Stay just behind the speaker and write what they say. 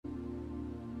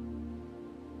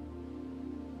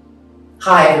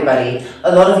Hi everybody.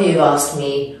 A lot of you have asked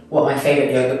me what my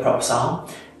favourite yoga props are,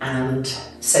 and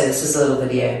so this is a little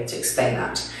video to explain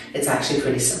that. It's actually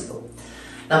pretty simple.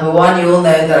 Number one, you all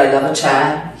know that I love a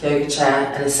chair, yoga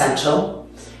chair, an essential,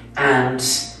 and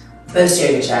most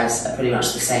yoga chairs are pretty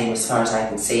much the same as far as I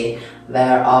can see.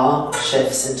 There are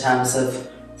shifts in terms of,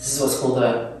 this is what's called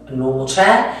a normal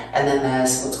chair, and then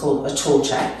there's what's called a tall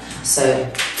chair. So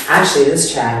actually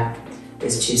this chair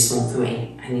is too small for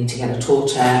me. I need to get a tall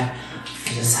chair.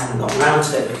 I just haven't gotten around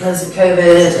to it because of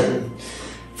COVID, and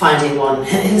finding one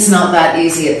is not that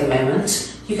easy at the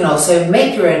moment. You can also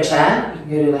make your own chair. You can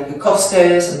go to like a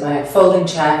Costco's and buy a folding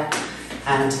chair,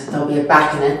 and there'll be a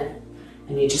back in it,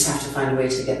 and you just have to find a way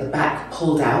to get the back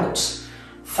pulled out,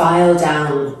 file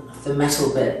down the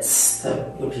metal bits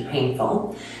that would be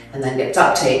painful, and then get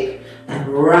duct tape and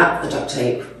wrap the duct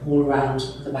tape all around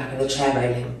the back of the chair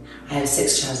railing. I have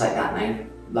 6 chairs like that and I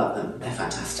love them. They're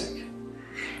fantastic.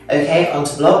 Okay,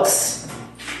 onto blocks.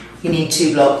 You need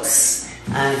 2 blocks,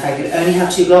 and if I could only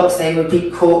have 2 blocks, they would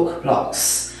be cork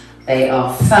blocks. They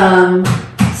are firm,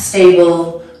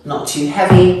 stable, not too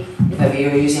heavy. If ever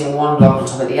you're using one block on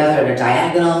top of the other in a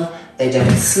diagonal, they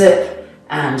don't slip,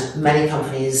 and many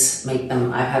companies make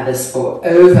them. I've had this for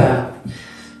over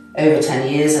 10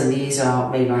 years, and these are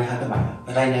made by Huckleberry,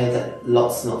 but I know that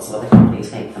lots and lots of other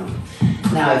companies make them.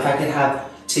 Now, if I could have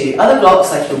 2 other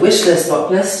blocks, like the Wishlist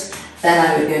block list, then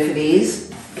I would go for these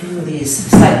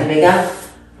slightly bigger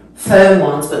foam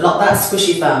ones, but not that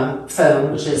squishy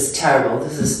foam, which is terrible.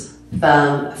 This is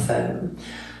firm foam.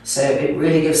 So it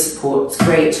really gives support. It's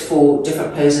great for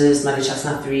different poses,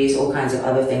 Madhya threes, all kinds of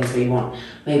other things where you want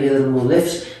maybe a little more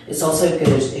lift. It's also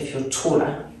good if you're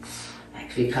taller,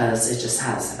 because it just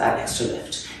has that extra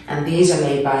lift. And these are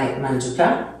made by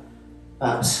Manduka,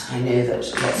 but I know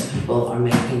that lots of people are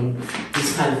making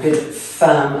these kind of good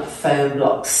firm foam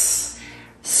blocks.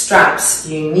 Straps,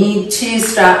 you need 2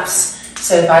 straps.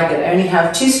 So if I could only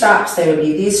have 2 straps, they would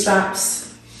be these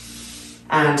straps.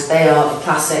 And they are the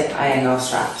classic Iyengar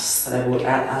straps that I bought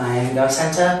at an Iyengar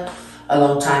centre a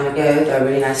long time ago. They're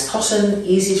really nice cotton,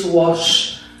 easy to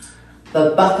wash.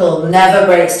 The buckle never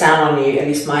breaks down on you, at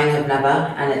least mine have never,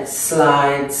 and it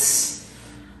slides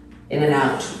in and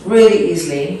out really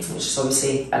easily, which is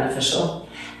obviously beneficial.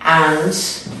 And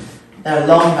their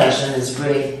long version is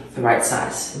really the right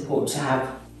size. Important to have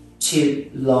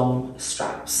 2 long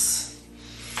straps.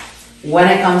 When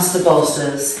it comes to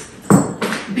bolsters,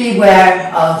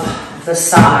 beware of the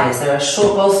size. There are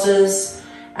short bolsters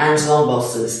and long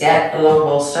bolsters. Get a long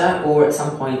bolster, or at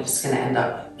some point it's going to end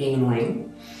up being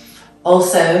annoying.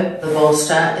 Also, the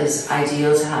bolster is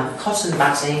ideal to have cotton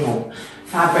batting or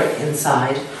fabric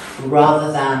inside,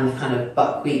 rather than the kind of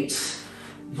buckwheat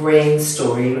brain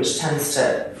story, which tends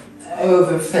to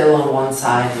overfill on one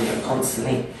side and you're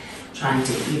constantly trying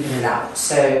to even it out.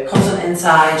 So cotton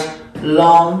inside,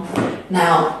 long.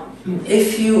 Now,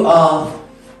 if you are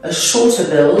a shorter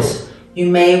build, you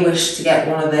may wish to get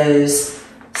one of those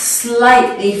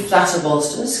slightly flatter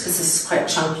bolsters, because this is quite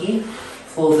chunky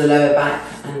for the lower back,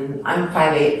 and I'm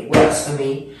 5'8", it works for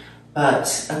me, but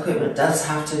equipment does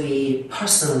have to be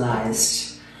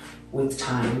personalized with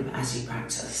time as you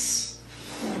practice.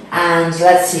 And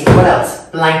let's see, what else?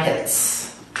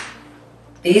 Blankets.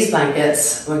 These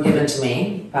blankets were given to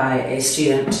me by a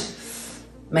student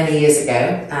many years ago,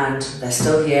 and they're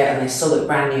still here and they still look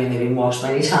brand new and they've been washed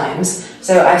many times.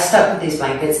 So I stuck with these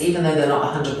blankets even though they're not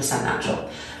 100% natural.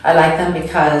 I like them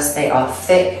because they are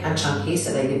thick and chunky,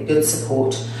 so they give good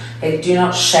support. They do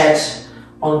not shed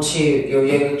onto your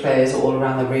yoga clothes all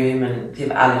around the room and give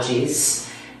allergies.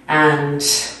 And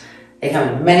they come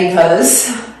in many colours.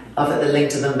 I'll put the link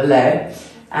to them below.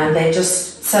 And they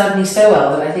just serve me so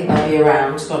well that I think they'll be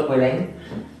around, God willing,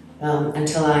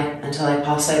 until I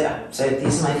pass over. So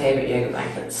these are my favourite yoga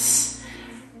blankets.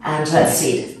 And let's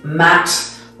see, mat.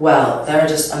 Well, there are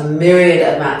just a myriad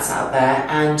of mats out there,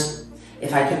 and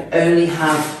if I could only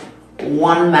have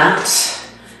one mat,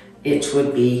 it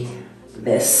would be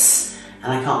this,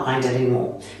 and I can't find any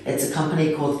more. It's a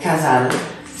company called Casall,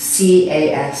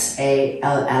 C-A-S-A-L-L,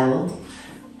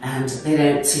 and they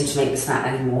don't seem to make this mat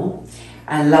anymore.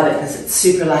 I love it because it's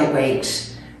super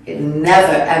lightweight. It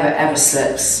never, ever, ever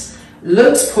slips.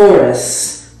 Looks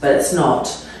porous, but it's not.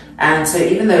 And so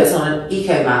even though it's not an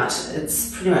eco mat,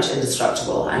 it's pretty much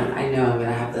indestructible. I know I'm going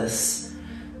to have this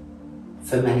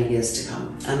for many years to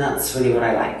come. And that's really what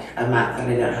I like, a mat that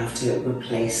I don't have to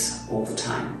replace all the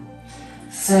time.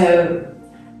 So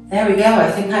there we go,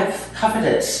 I think I've covered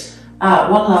it.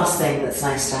 One last thing that's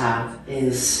nice to have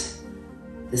is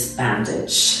this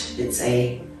bandage. It's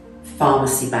a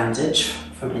pharmacy bandage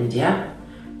from India,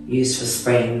 used for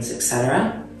sprains,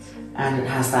 etc. and it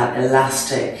has that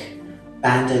elastic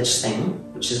bandage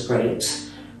thing, which is great.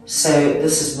 So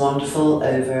this is wonderful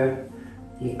over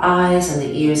the eyes and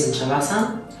the ears in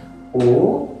Shavasana,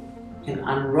 or you can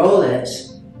unroll it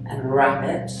and wrap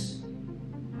it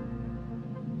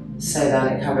so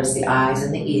that it covers the eyes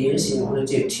and the ears. You don't want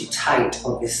to do it too tight,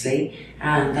 obviously,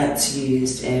 and that's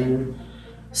used in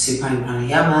supine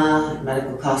pranayama,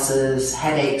 medical classes,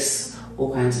 headaches,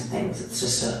 all kinds of things. It's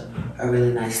just a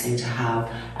really nice thing to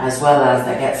have, as well as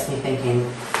that gets me thinking,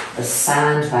 the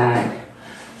sandbag.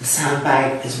 The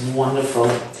sandbag is wonderful.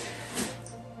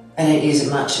 I don't use it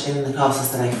much in the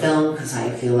classes that I film because I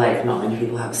feel like not many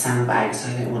people have a sandbag, so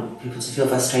I don't want people to feel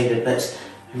frustrated, but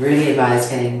I really advise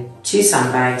getting 2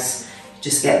 sandbags. You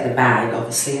just get the bag,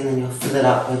 obviously, and then you'll fill it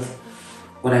up with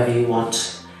whatever you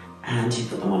want, and you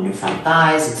put them on your front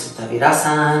thighs in Supta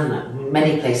Virasana,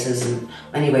 many places and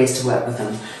many ways to work with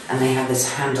them. And they have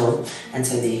this handle, and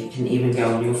so they can even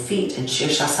go on your feet in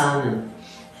Shirshasana. And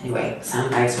anyway,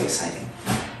 sandbags are exciting.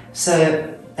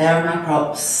 So there are my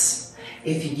props.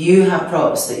 If you have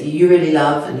props that you really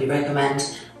love and you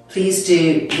recommend, please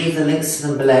do leave the links to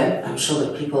them below. I'm sure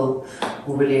that people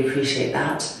will really appreciate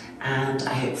that, and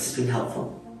I hope this has been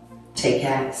helpful. Take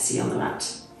care, see you on the mat.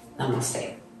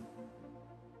 Namaste.